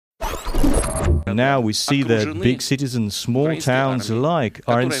Now we see that big cities and small towns alike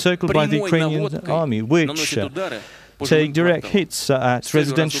are encircled by the Ukrainian army, which take direct hits at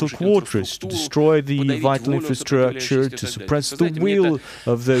residential quarters to destroy the vital infrastructure, to suppress the will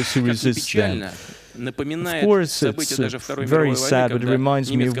of those who resist them. Of course, it's very sad, but it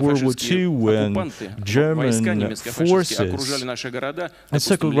reminds me of World War II when German forces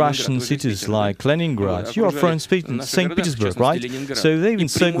encircled Russian cities like Leningrad. You are from St. Petersburg, right? So they've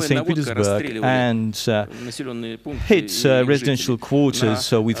encircled St. Petersburg and hit residential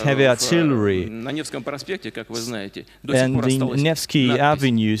quarters with heavy artillery. And the Nevsky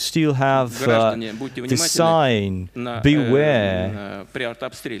Avenue still have the sign, "Beware."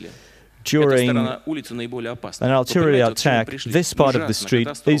 During an artillery attack, this part of the street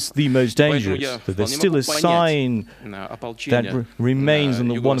is the most dangerous, but there's still a sign that remains on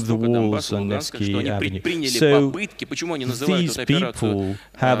one of the walls on Nevsky Avenue. So these people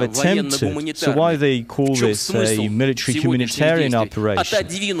have attempted, so why they call this a military humanitarian operation?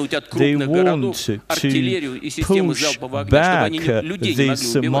 They want to push back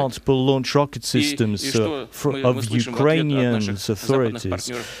these multiple launch rocket systems of Ukrainian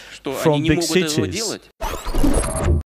authorities from big cities.